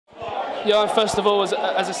Yoann, first of all,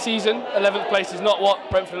 as a season, 11th place is not what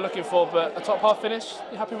Brentford are looking for, but a top half finish,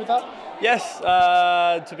 you happy with that? Yes,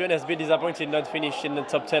 to be honest, a bit disappointed not finish in the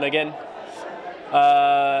top 10 again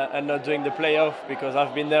and not doing the playoff, because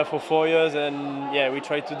I've been there for 4 years and yeah, we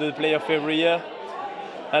try to do the playoff every year.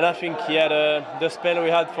 And I think the spell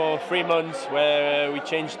we had for 3 months where we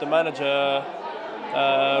changed the manager,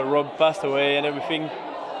 Rob passed away and everything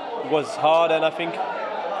was hard, and I think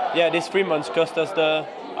these 3 months cost us the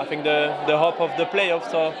hope of the playoffs.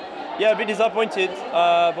 So yeah, a bit disappointed,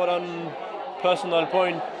 but on personal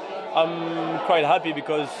point, I'm quite happy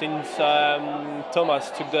because since Thomas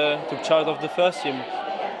took charge of the first team,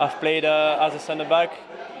 I've played as a centre back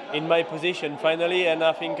in my position finally, and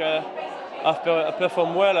I think I've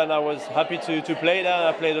performed well, and I was happy to play there.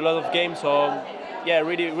 I played a lot of games, so yeah,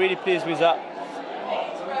 really pleased with that.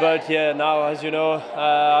 But yeah, now as you know,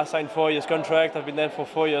 I signed 4 years contract. I've been there for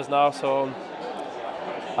 4 years now, so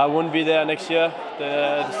I won't be there next year.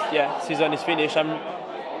 The season is finished.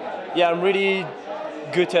 I'm really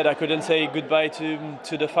gutted. I couldn't say goodbye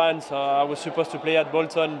to the fans. I was supposed to play at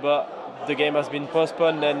Bolton, but the game has been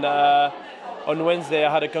postponed, and on Wednesday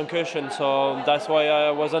I had a concussion, so that's why I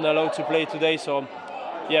wasn't allowed to play today. So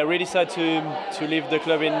yeah, really sad to leave the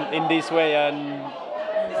club in this way, and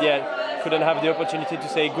yeah, couldn't have the opportunity to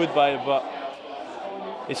say goodbye, but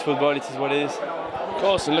it's football, it is what it is. Of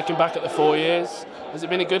course, and looking back at the 4 years, has it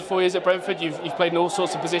been a good 4 years at Brentford? You've played in all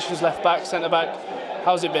sorts of positions, left back, centre back.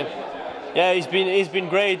 How's it been? Yeah, it's been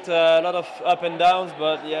great. A lot of up and downs,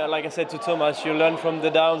 but yeah, like I said to Thomas, you learn from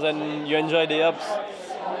the downs and you enjoy the ups.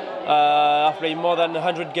 I've played more than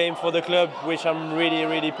 100 games for the club, which I'm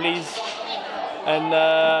really pleased. And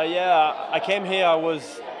yeah, I came here, I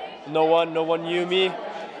was no one knew me,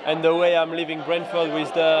 and the way I'm leaving Brentford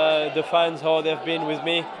with the fans, how they've been with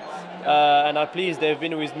me, and I'm pleased they've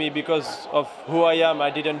been with me because of who I am. I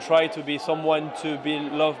didn't try to be someone to be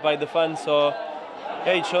loved by the fans, so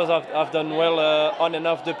yeah, it shows I've done well on and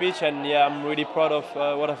off the pitch, and yeah, I'm really proud of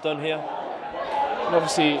what I've done here. And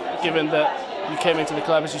obviously, given that you came into the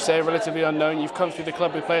club, as you say, relatively unknown, you've come through the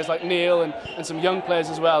club with players like Neil and some young players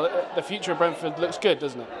as well. The future of Brentford looks good,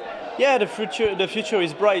 doesn't it? Yeah, the future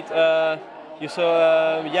is bright. You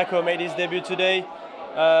saw Jaco made his debut today.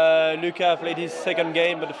 Luca played his second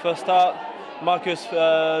game, but the first start. Marcus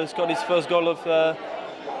scored his first goal of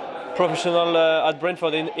professional at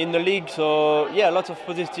Brentford in the league. So yeah, lots of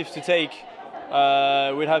positives to take.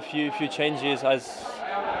 We'll have few changes as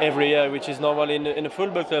every year, which is normal in a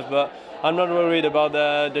football club. But I'm not worried about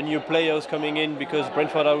the new players coming in, because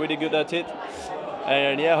Brentford are really good at it.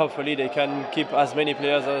 And yeah, hopefully they can keep as many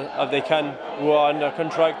players as they can who are under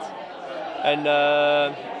contract. And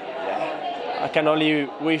I can only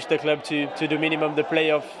wish the club to do minimum the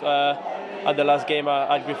playoff at the last game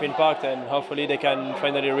at Griffin Park, and hopefully they can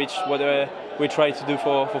finally reach what we tried to do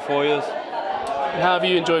for 4 years. And how have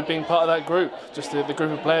you enjoyed being part of that group? Just the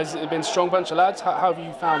group of players, it's been a strong bunch of lads. How have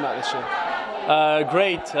you found that this year?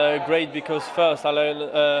 Great, because first I learned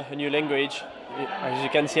a new language. As you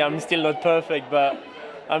can see, I'm still not perfect, but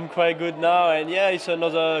I'm quite good now, and yeah, it's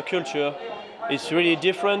another culture. It's really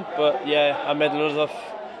different, but yeah, I met a lot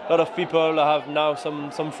of people. I have now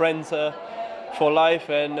some friends for life,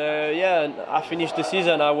 and yeah, I finished the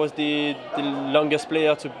season. I was the longest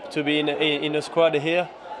player to be in a squad here.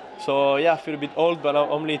 So yeah, I feel a bit old, but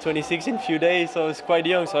I'm only 26 in a few days, so it's quite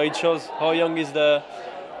young. So it shows how young is the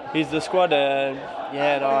squad. And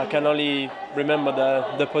yeah, no, I can only remember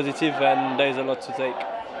the positive, and there's a lot to take.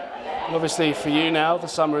 And obviously for you now, the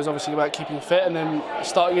summer is obviously about keeping fit and then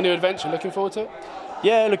starting a new adventure. Looking forward to it?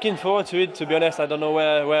 Yeah, looking forward to it. To be honest, I don't know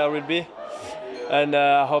where I will be, and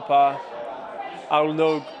I hope I will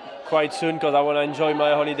know quite soon, because I want to enjoy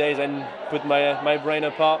my holidays and put my brain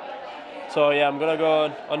apart. So yeah, I'm gonna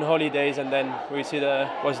go on holidays, and then we see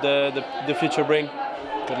what the future bring.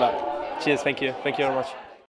 Good luck. Cheers. Thank you very much.